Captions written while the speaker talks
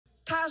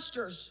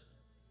pastors,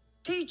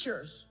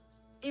 teachers,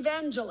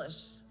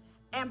 evangelists,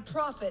 and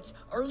prophets,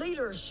 or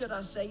leaders, should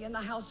I say, in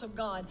the house of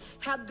God,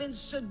 have been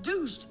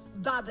seduced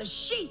by the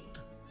sheep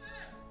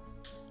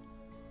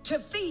to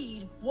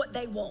feed what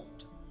they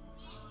want.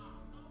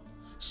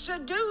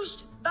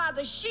 Seduced by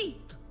the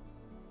sheep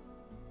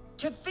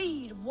to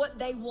feed what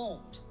they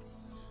want.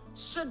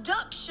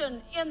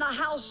 Seduction in the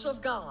house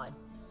of God.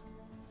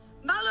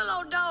 My little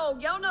old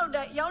dog, y'all know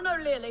that, y'all know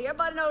Lily,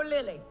 everybody know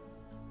Lily.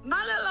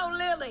 My little old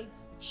Lily,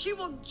 she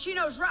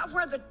knows right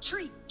where the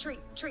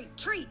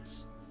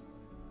treats.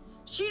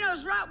 She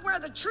knows right where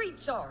the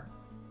treats are.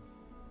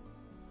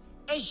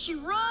 And she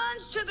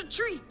runs to the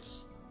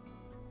treats.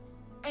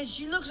 And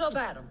she looks up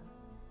at them.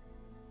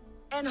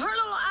 And her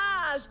little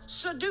eyes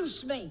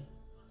seduce me.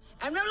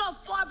 And her little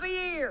floppy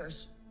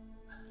ears.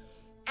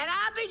 And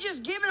I be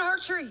just giving her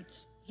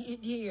treats.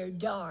 Dear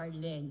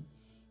darling,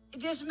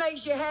 this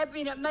makes you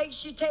happy and it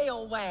makes your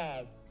tail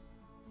wag.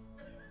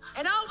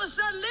 And all of a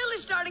sudden, Lily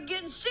started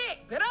getting sick.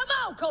 And I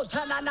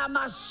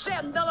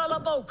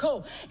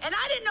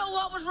didn't know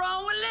what was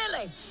wrong with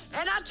Lily.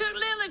 And I took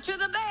Lily to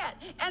the vet.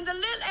 And the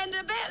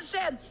vet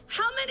said,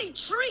 how many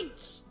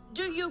treats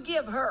do you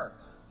give her?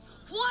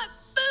 What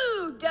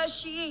food does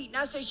she eat? And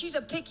I said, she's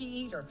a picky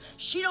eater.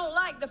 She don't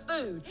like the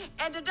food.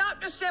 And the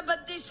doctor said,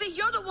 but see,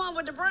 you're the one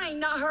with the brain,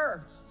 not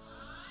her.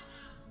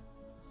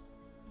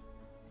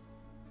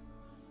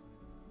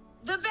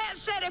 The vet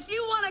said, if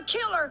you want to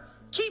kill her,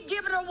 keep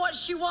giving her what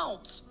she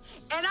wants.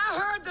 And I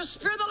heard the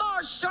Spirit of the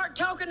Lord start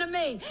talking to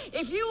me.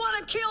 If you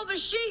want to kill the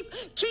sheep,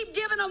 keep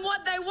giving them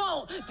what they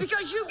want.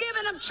 Because you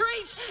giving them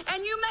treats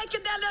and you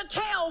making that little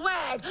tail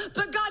wag.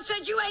 But God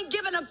said you ain't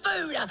giving them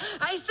food.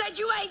 I said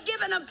you ain't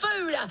giving them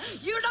food.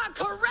 You're not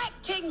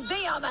correcting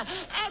them.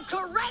 And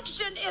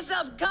correction is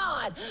of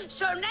God.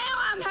 So now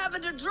I'm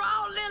having to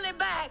draw Lily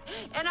back.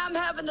 And I'm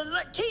having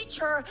to teach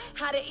her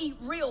how to eat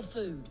real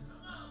food.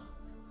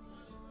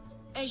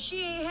 And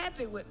she ain't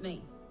happy with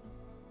me.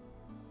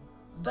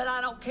 But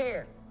I don't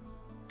care,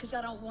 because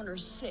I don't want her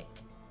sick,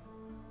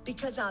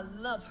 because I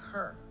love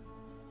her.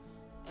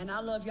 And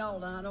I love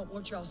y'all, and I don't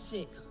want y'all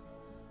sick.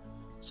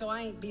 So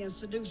I ain't being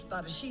seduced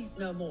by the sheep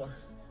no more.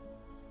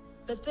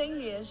 The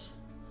thing is,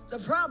 the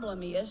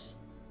problem is,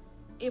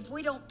 if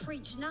we don't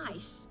preach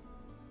nice,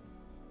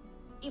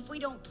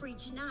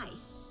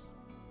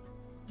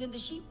 then the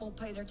sheep won't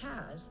pay their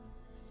tithes.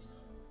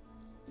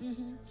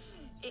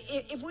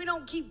 If we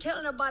don't keep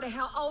telling everybody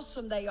how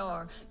awesome they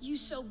are, you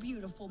so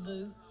beautiful,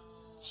 boo.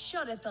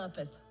 Shutteth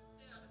uppeth.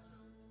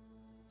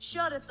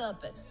 Shutteth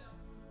uppeth.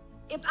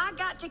 If I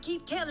got to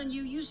keep telling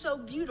you, you so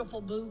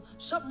beautiful, boo,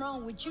 something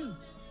wrong with you.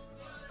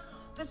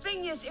 The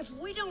thing is, if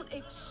we don't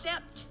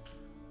accept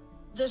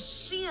the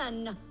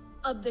sin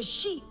of the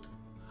sheep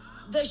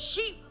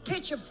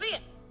pitch a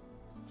fit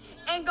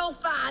and go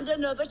find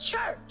another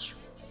church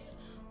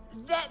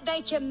that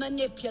they can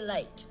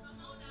manipulate,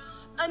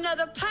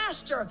 another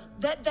pastor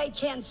that they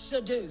can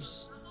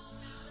seduce.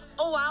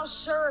 Oh, I'll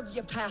serve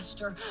you,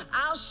 Pastor.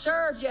 I'll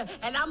serve you,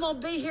 and I'm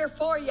going to be here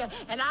for you,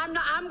 and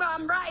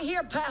I'm right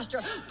here,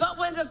 Pastor. But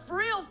when the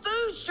real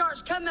food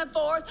starts coming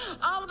forth,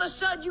 all of a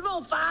sudden you're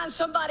going to find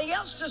somebody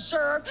else to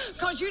serve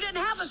because you didn't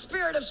have a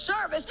spirit of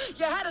service.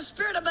 You had a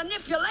spirit of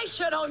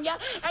manipulation on you,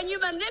 and you're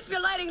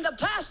manipulating the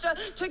pastor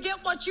to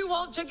get what you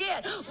want to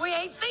get. We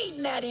ain't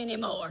feeding that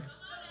anymore.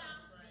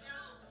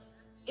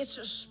 It's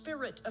a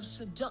spirit of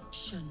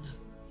seduction,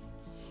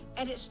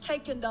 and it's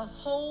taken the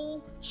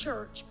whole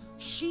church,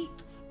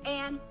 sheep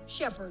and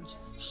shepherds,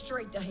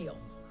 straight to hell.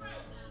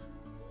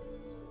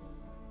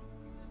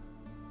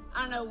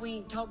 I know we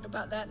ain't talked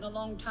about that in a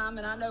long time,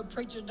 and I know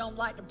preachers don't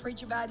like to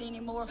preach about it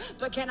anymore,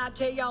 but can I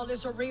tell y'all this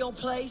is a real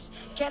place?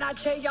 Can I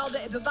tell y'all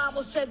that the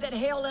Bible said that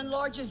hell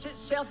enlarges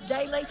itself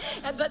daily,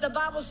 but the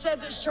Bible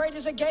said that straight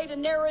is a gate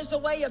and narrow is the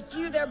way, of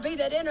few there be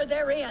that enter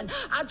therein.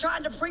 I'm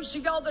trying to preach to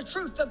y'all the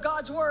truth of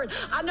God's word.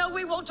 I know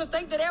we want to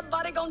think that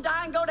everybody gonna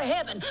die and go to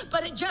heaven,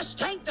 but it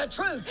just ain't the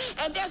truth.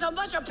 And there's a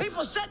bunch of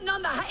people sitting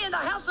in the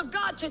house of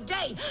God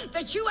today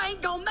that you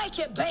ain't gonna make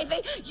it,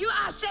 baby.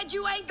 I said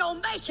you ain't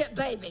gonna make it,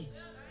 baby.